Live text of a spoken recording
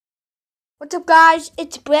What's up, guys?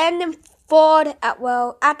 It's Brandon Ford.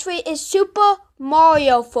 Actually, it's Super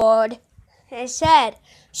Mario Ford. It said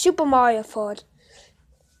Super Mario Ford.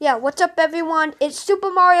 Yeah, what's up, everyone? It's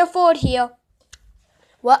Super Mario Ford here.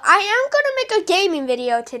 Well, I am gonna make a gaming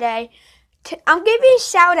video today. I'm giving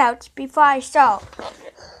shout-outs before I start.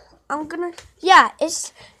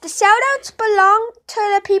 It's the shout-outs belong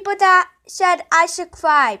to the people that said I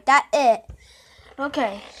subscribed. That's it.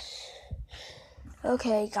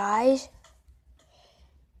 Okay, guys.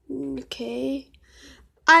 Okay.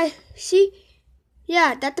 I see.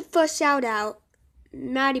 Yeah, that's the first shout out.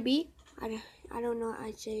 Maddie B. I don't know how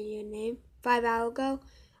I say your name. 5 hours ago.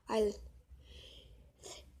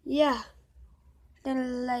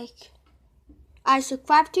 Then I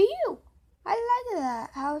subscribed to you. I like that.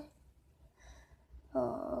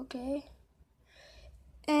 Okay.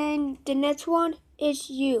 And the next one is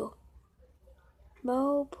you.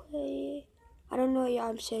 Moplay. I don't know how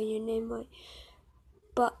I'm saying your name right.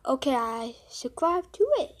 But okay, I subscribed to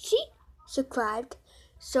it. See? Subscribed.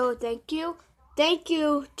 So thank you. Thank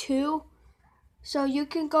you too. So you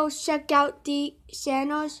can go check out the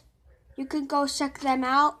channels. You can go check them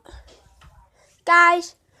out.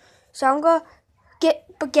 Guys, so I'm going to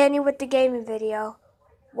get beginning with the gaming video.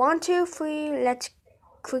 1, 2, 3, let's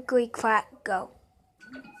quickly clap, go.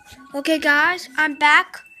 Okay, guys, I'm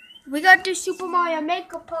back. We got to do Super Mario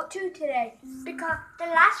Maker Part 2 today. Because the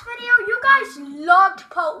last video, you guys loved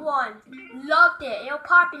Part 1. Loved it. It was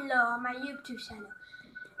popular on my YouTube channel.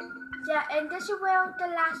 Yeah, and this is where the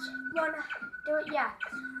last one,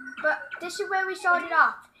 but this is where we started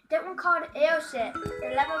off. That one called Airship.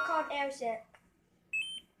 The level called Airship.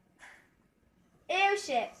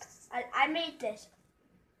 Airship. I made this.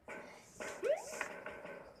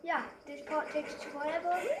 Yeah, this part takes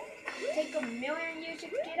forever. Take a million years to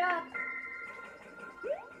get up.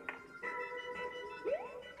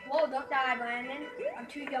 Whoa, don't die, Brandon. I'm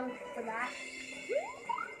too young for that.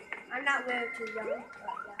 I'm not really too young, but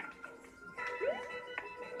yeah.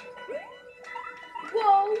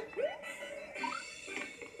 Whoa!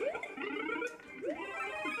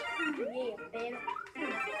 Yeah, baby.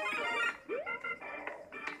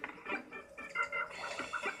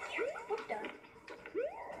 What the?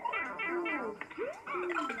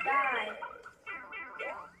 Die.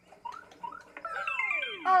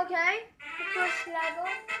 Okay, the first level.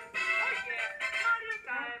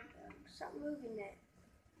 Stop moving it.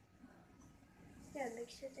 Yeah, make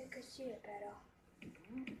sure they can see it better.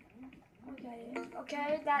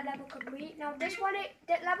 Okay, that level complete. Now this one,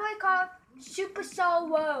 that level is called Super Soul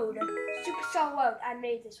Road. Super Soul Road. I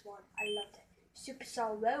made this one. I loved it. Super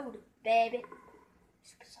Soul Road, baby.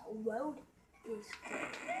 Super Soul Road is good.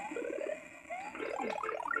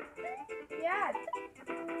 Yeah.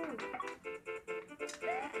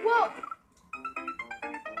 Whoa!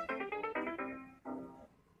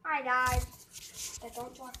 I died.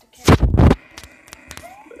 Don't drop the camera.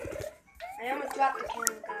 I almost dropped the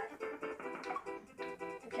camera, guys.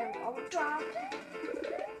 The camera almost dropped.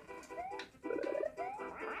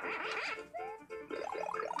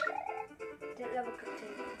 That level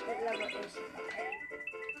continues. That level is okay.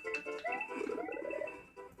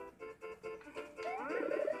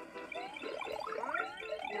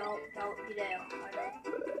 No, don't be there. I don't.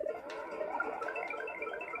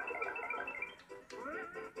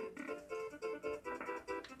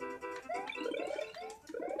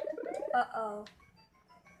 Uh-oh.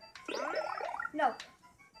 No.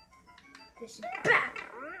 This is back.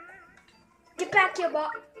 Get back here,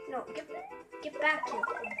 bot. No, get back here.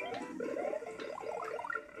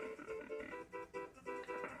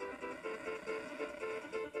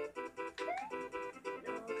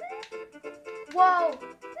 Whoa.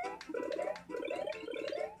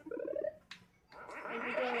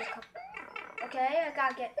 Okay, I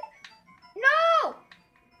gotta get. No!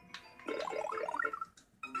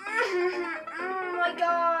 Oh my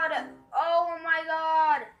god. Oh my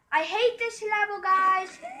god. I hate this level,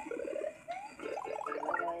 guys.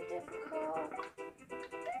 Very difficult.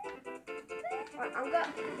 I'm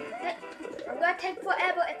gonna take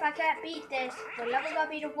forever if I can't beat this. The level gonna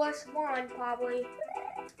be the worst one, probably.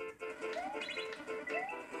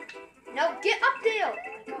 No, get up there. Oh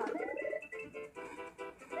my god.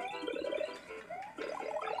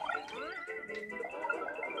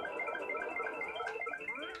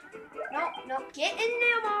 No, get in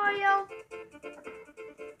there, Mario.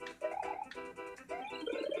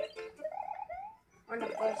 On the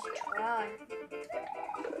first try.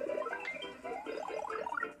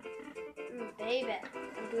 Baby,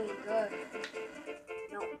 I'm doing good.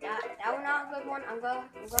 No, that was not a good one. I'm go.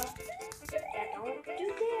 Yeah, don't do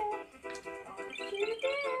that. Don't do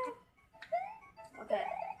that. Okay.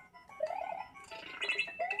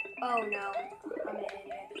 Oh no, I'm an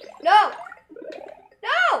idiot. No!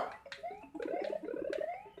 No!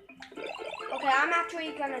 Okay, I'm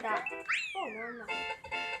actually gonna die. Oh no, I'm not.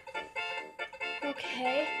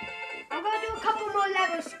 Okay. I'm gonna do a couple more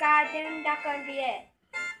levels, guys, then that's gonna be it.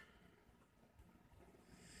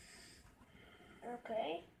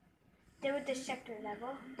 Okay. Then with the second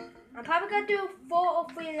level. I'm probably gonna do 4 or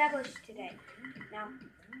 3 levels today. Now,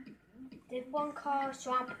 there's one called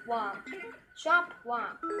Swamp Womp. Swamp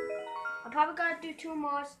Womp. I'm probably gonna do 2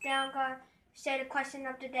 more, then I'm gonna say the question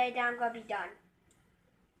of the day, then I'm gonna be done.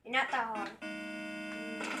 It's not that hard.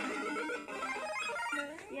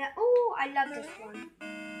 Yeah, oh, I love this one.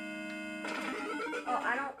 Oh,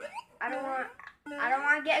 I don't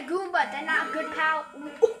want to get a Goomba. They're not a good pal.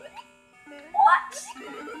 What?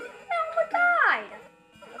 Oh my god.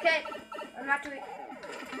 Okay, I'm not doing.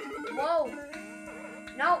 Whoa.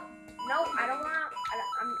 No, I don't want.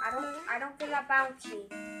 I don't feel that bouncy.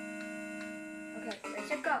 Okay,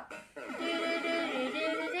 let's go.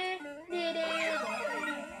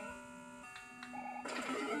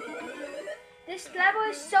 This level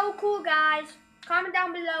is so cool, guys. Comment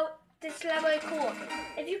down below. This level is cool.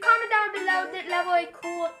 If you comment down below this level is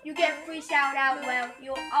cool, you get a free shout out. Well,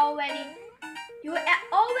 you already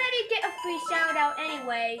get a free shout out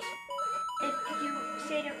anyways. If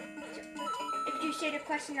you say the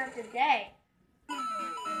question of the day.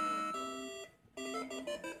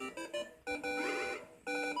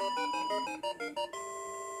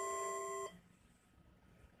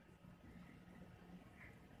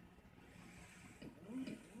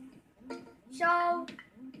 So,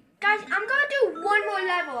 guys, I'm gonna do one more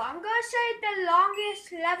level. I'm gonna say the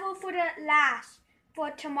longest level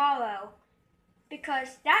for tomorrow,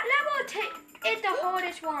 because that level is the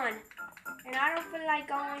hardest one, and I don't feel like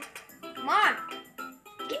going. Come on.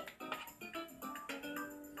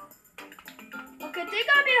 Okay, there's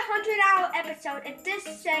gonna be a 100-hour episode if this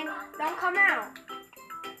thing don't come out.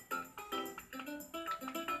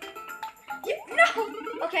 No.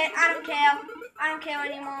 Okay, I don't care. I don't care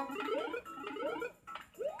anymore.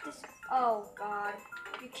 Oh God,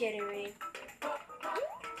 you kidding me?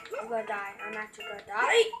 I'm gonna die. I'm actually gonna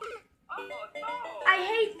die. I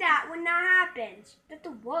hate that when that happens. That's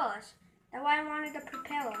the worst. That's why I wanted the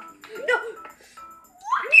propeller. No!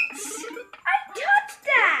 What? I touched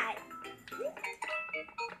that!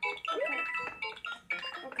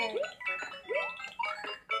 Okay.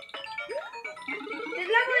 This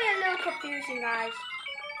level is a little confusing, guys.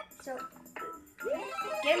 So,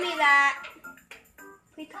 give me that.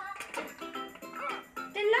 Please.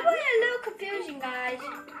 The level is a little confusing, guys.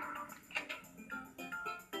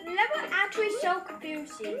 The level is actually so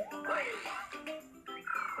confusing.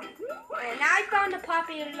 And now I found the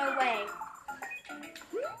popular way.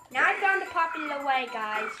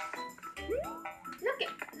 Guys. Look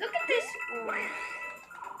at this one.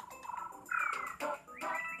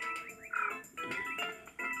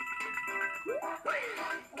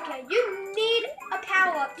 Okay, you need a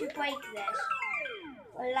power up to break this.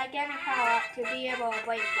 Or like any power up to be able to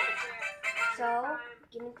break this. So,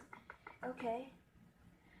 give me. Okay.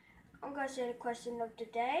 I'm gonna say the question of the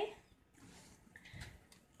day.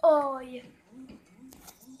 Oh yeah.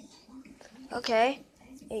 Okay.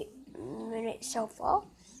 8 minutes so far.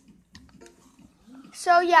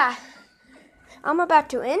 So yeah. I'm about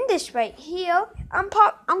to end this right here. I'm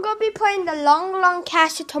gonna be playing the long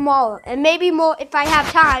castle tomorrow, and maybe more if I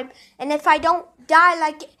have time, and if I don't die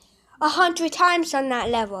like 100 times on that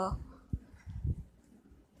level.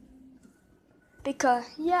 Because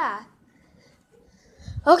yeah.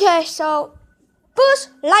 Okay, so first,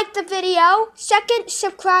 like the video. Second,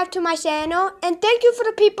 subscribe to my channel, and thank you for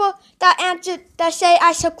the people that say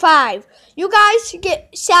I subscribe. You guys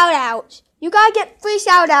get shout outs. You guys get free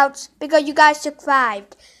shout outs because you guys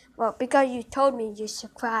subscribed. Well, because you told me you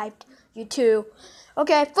subscribed. You too.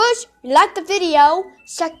 Okay, first, like the video.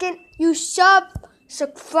 Second, you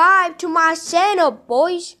subscribe to my channel,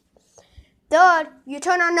 boys. Third, you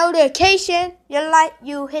turn on notification.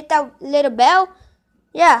 You hit that little bell.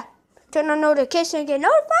 Yeah, turn on notification and get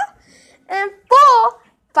notified. And 4,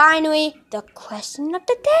 finally, the question of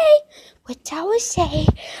the day, which I will say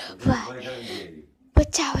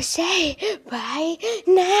right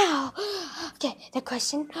now. Okay, the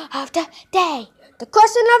question of the day. The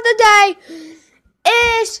question of the day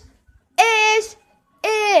is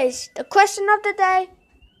the question of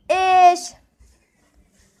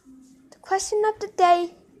the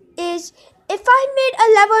day is if I made a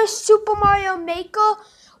level of Super Mario Maker,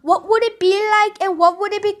 what would it be like and what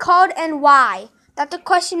would it be called and why? That's the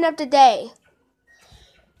question of the day.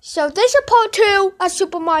 So this is part 2 of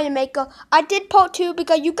Super Mario Maker. I did part 2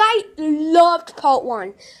 because you guys loved part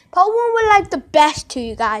 1. Part 1 was like the best to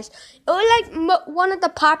you guys. It was like one of the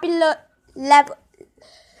popular level.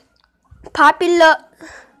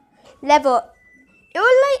 It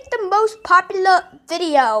was like the most popular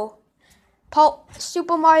video.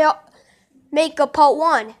 Super Mario Maker part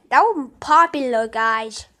 1. That was popular,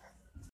 guys.